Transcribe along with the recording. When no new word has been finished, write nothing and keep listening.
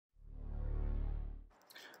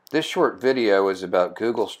This short video is about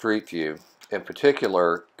Google Street View, in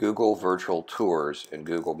particular Google Virtual Tours in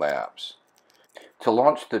Google Maps. To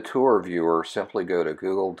launch the tour viewer, simply go to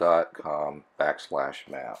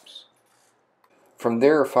google.com/maps. From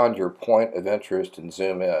there, find your point of interest and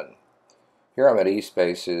zoom in. Here I'm at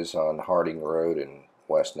eSpaces on Harding Road in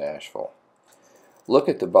West Nashville. Look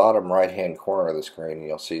at the bottom right-hand corner of the screen and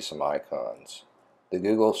you'll see some icons. The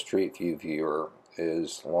Google Street View viewer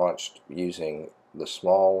is launched using the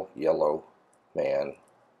small yellow man.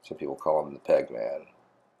 Some people call him the peg man.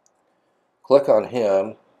 Click on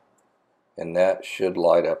him and that should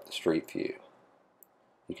light up the Street View.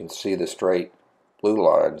 You can see the straight blue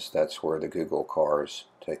lines. That's where the Google cars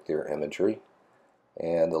take their imagery.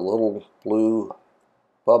 And the little blue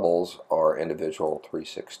bubbles are individual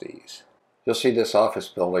 360s. You'll see this office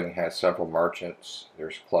building has several merchants.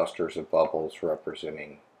 There's clusters of bubbles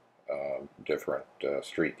representing different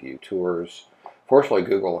Street View tours. Fortunately,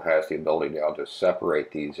 Google has the ability now to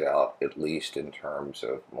separate these out, at least in terms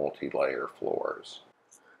of multi-layer floors.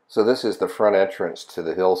 So this is the front entrance to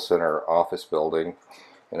the Hill Center office building,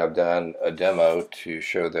 and I've done a demo to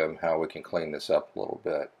show them how we can clean this up a little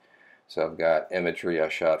bit. So I've got imagery I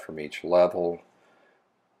shot from each level,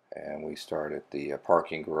 and we start at the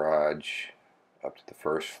parking garage up to the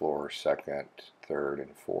first floor, second, third,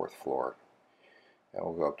 and fourth floor. And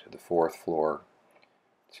we'll go up to the fourth floor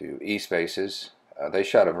to eSpaces. They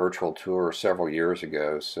shot a virtual tour several years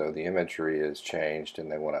ago, so the imagery has changed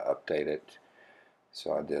and they want to update it.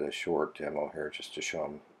 So I did a short demo here just to show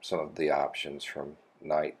them some of the options, from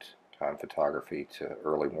nighttime photography to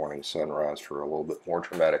early morning sunrise for a little bit more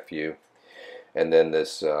dramatic view. And then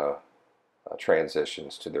this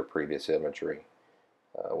transitions to their previous imagery,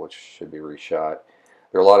 which should be reshot.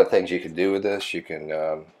 There are a lot of things you can do with this. You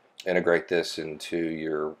can integrate this into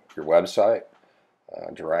your website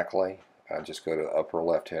directly. Just go to the upper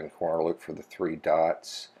left hand corner, look for the three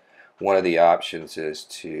dots. One of the options is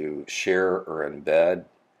to share or embed.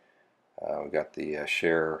 We've got the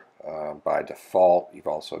share by default. You've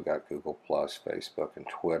also got Google+, Facebook, and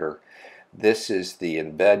Twitter. This is the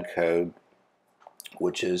embed code,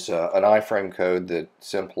 which is an iframe code that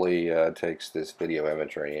simply takes this video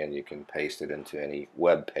imagery and you can paste it into any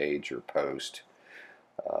web page or post.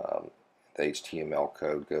 The HTML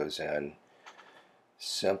code goes in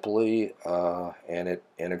simply and it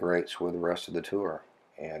integrates with the rest of the tour.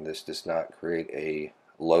 And this does not create a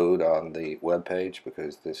load on the web page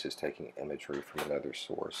because this is taking imagery from another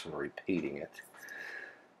source and repeating it.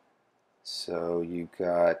 So you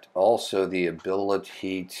got also the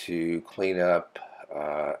ability to clean up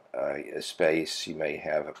a space. You may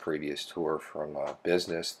have a previous tour from a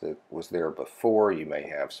business that was there before. You may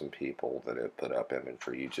have some people that have put up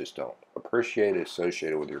imagery you just don't appreciate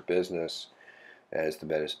associated with your business. As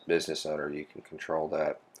the business owner, you can control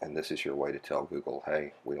that, and this is your way to tell Google,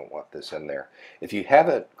 hey, we don't want this in there. If you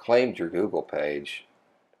haven't claimed your Google page,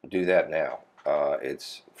 do that now.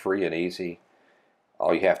 It's free and easy.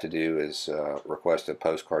 All you have to do is request a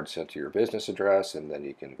postcard sent to your business address, and then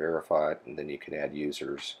you can verify it, and then you can add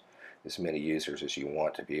users, as many users as you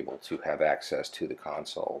want, to be able to have access to the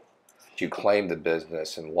console. If you claim the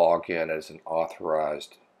business and log in as an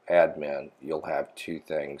authorized admin, you'll have two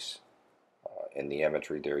things in the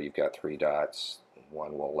imagery there. You've got three dots.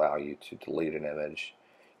 One will allow you to delete an image.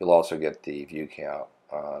 You'll also get the view count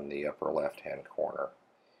on the upper left hand corner.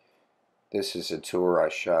 This is a tour I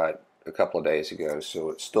shot a couple of days ago, so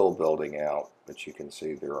it's still building out, but you can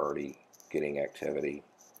see they're already getting activity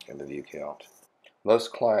in the view count.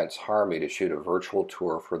 Most clients hire me to shoot a virtual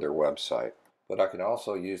tour for their website, but I can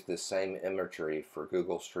also use this same imagery for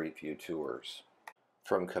Google Street View tours.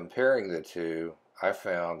 From comparing the two, I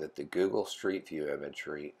found that the Google Street View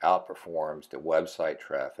imagery outperforms the website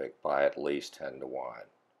traffic by at least 10 to 1.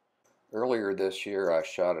 Earlier this year, I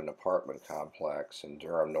shot an apartment complex in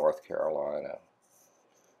Durham, North Carolina.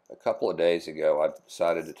 A couple of days ago, I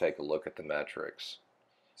decided to take a look at the metrics.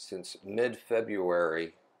 Since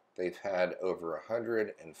mid-February, they've had over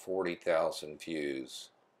 140,000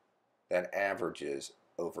 views. That averages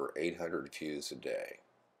over 800 views a day.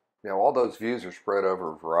 Now, all those views are spread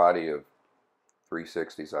over a variety of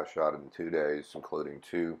 360s I shot in 2 days, including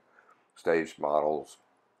 2 staged models,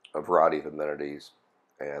 a variety of amenities,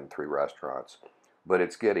 and 3 restaurants. But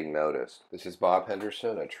it's getting noticed. This is Bob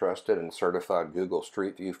Henderson, a trusted and certified Google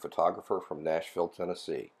Street View photographer from Nashville,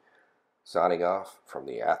 Tennessee, signing off from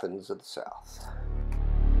the Athens of the South.